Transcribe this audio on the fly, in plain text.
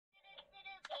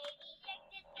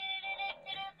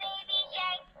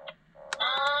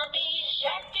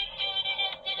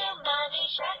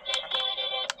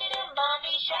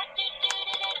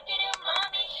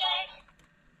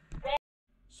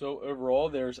So overall,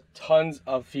 there's tons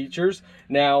of features.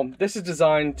 Now, this is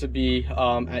designed to be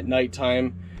at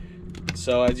nighttime.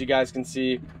 So as you guys can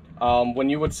see, when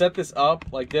you would set this up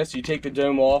like this, you take the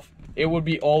dome off, it would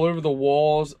be all over the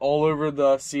walls, all over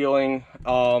the ceiling,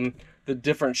 the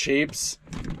different shapes.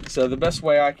 So the best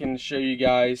way I can show you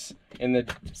guys in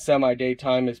the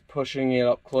semi-daytime is pushing it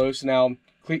up close. Now,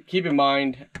 keep in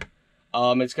mind,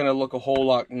 it's gonna look a whole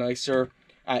lot nicer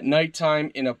at nighttime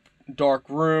in a dark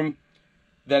room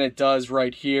than it does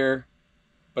right here.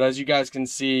 But as you guys can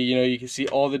see, you can see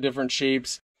all the different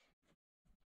shapes.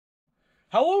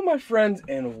 Hello my friends,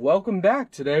 and welcome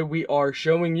back. Today we are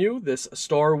showing you this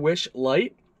Star Wish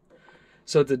light.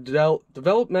 So it's a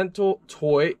developmental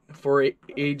toy for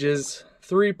ages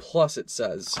 3+, it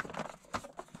says.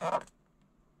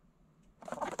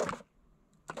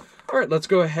 Alright, let's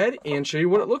go ahead and show you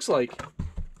what it looks like.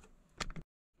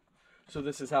 So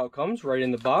this is how it comes, right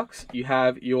in the box. You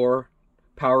have your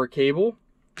power cable,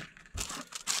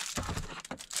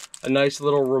 a nice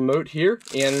little remote here,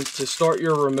 and to start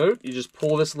your remote, you just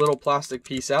pull this little plastic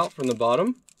piece out from the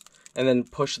bottom, and then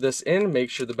push this in, make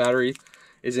sure the battery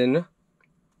is in.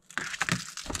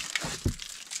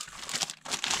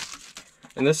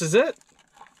 And this is it.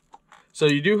 So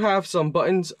you do have some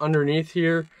buttons underneath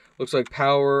here. Looks like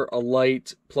power, a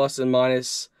light, plus and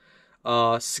minus,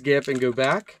 skip and go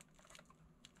back.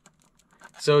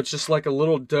 So it's just like a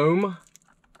little dome.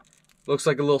 Looks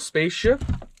like a little spaceship.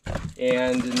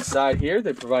 And inside here,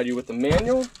 they provide you with a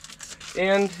manual.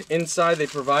 And inside, they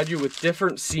provide you with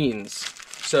different scenes.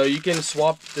 So you can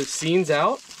swap the scenes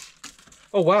out.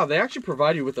 Oh wow, they actually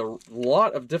provide you with a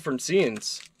lot of different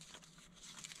scenes.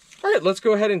 Alright, let's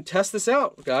go ahead and test this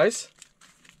out, guys.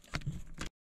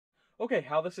 Okay,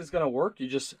 how this is going to work, you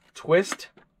just twist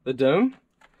the dome,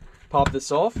 pop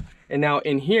this off, and now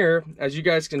in here, as you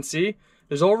guys can see,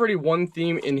 there's already one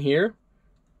theme in here,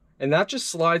 and that just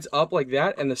slides up like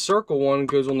that, and the circle one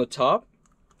goes on the top,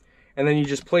 and then you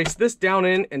just place this down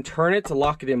in and turn it to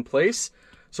lock it in place.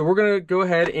 So we're going to go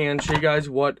ahead and show you guys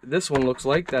what this one looks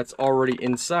like that's already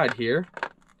inside here.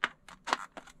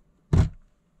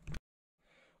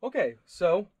 Okay,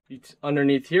 so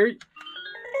underneath here,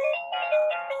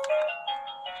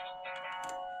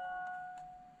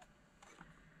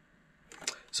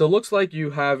 so it looks like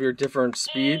you have your different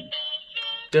speed,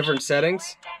 different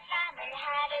settings.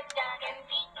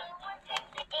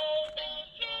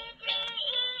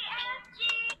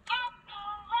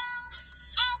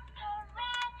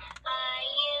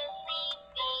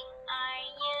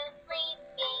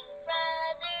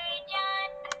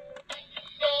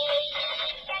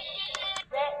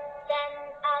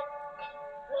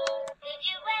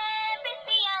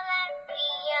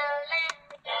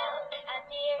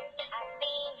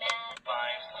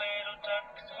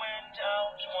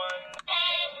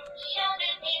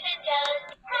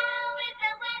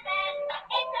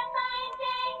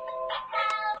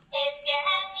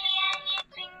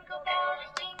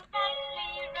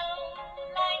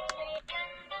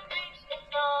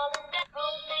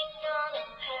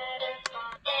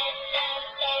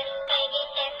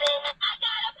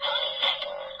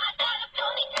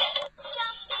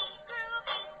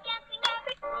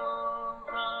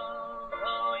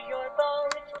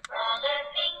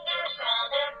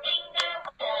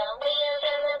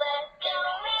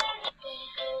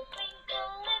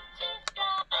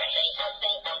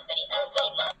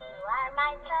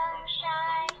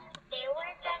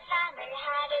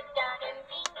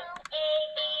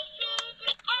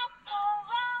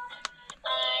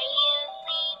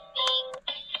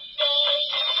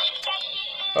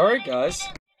 Alright guys.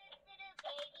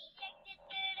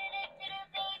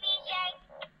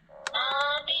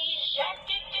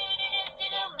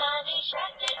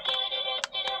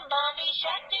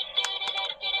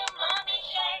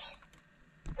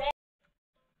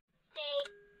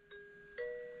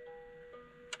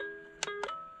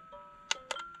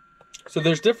 So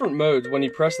there's different modes when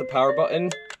you press the power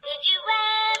button.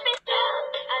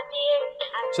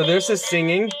 So there's this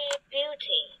singing.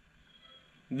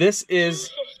 This is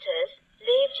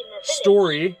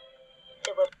story.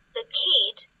 There were the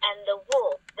kid and the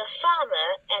wolf, the farmer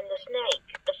and the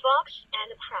snake, the fox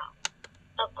and the crow.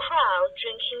 A crow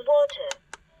drinking water.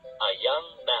 A young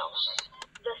mouse.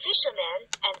 The fisherman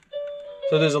and...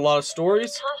 So there's a lot of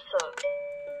stories. Castle.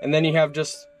 And then you have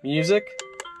just music.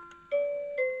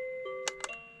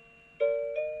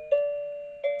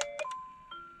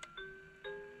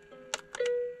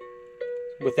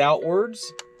 Without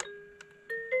words.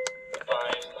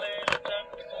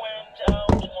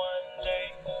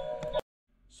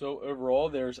 So overall,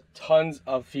 there's tons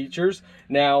of features.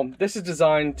 Now, this is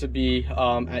designed to be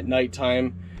at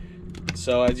nighttime.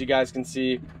 So as you guys can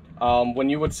see, when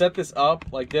you would set this up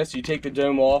like this, you take the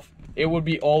dome off, it would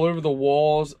be all over the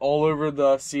walls, all over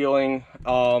the ceiling,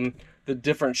 the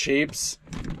different shapes.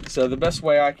 So the best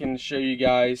way I can show you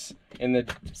guys in the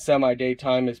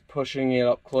semi-daytime is pushing it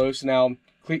up close. Now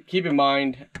keep in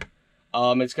mind,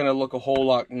 it's going to look a whole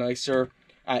lot nicer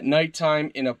at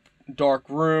nighttime in a dark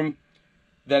room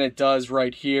than it does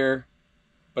right here.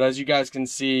 But as you guys can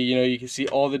see, you know, you can see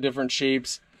all the different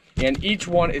shapes, and each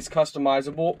one is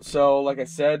customizable. So like I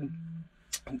said,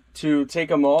 to take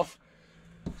them off,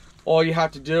 all you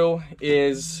have to do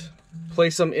is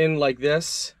place them in like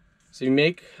this. So you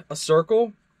make a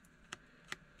circle,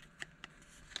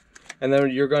 and then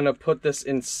you're going to put this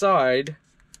inside.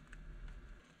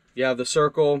 You have the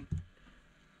circle,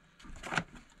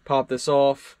 pop this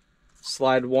off,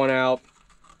 slide one out,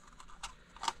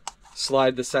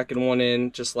 slide the second one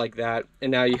in just like that,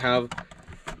 and now you have,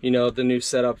 you know, the new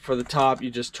setup. For the top, you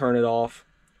just turn it off,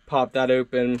 pop that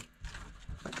open,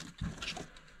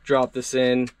 drop this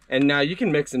in, and now you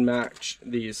can mix and match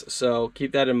these, so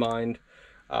keep that in mind.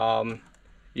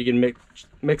 You can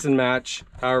mix and match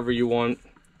however you want,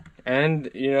 and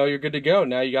you know, you're good to go.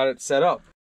 Now you got it set up.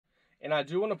 And I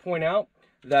do want to point out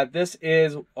that this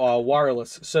is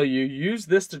wireless, so you use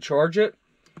this to charge it,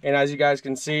 and as you guys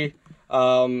can see,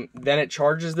 then it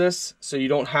charges this, so you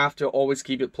don't have to always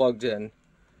keep it plugged in.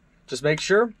 Just make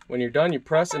sure when you're done, you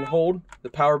press and hold the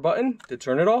power button to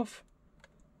turn it off.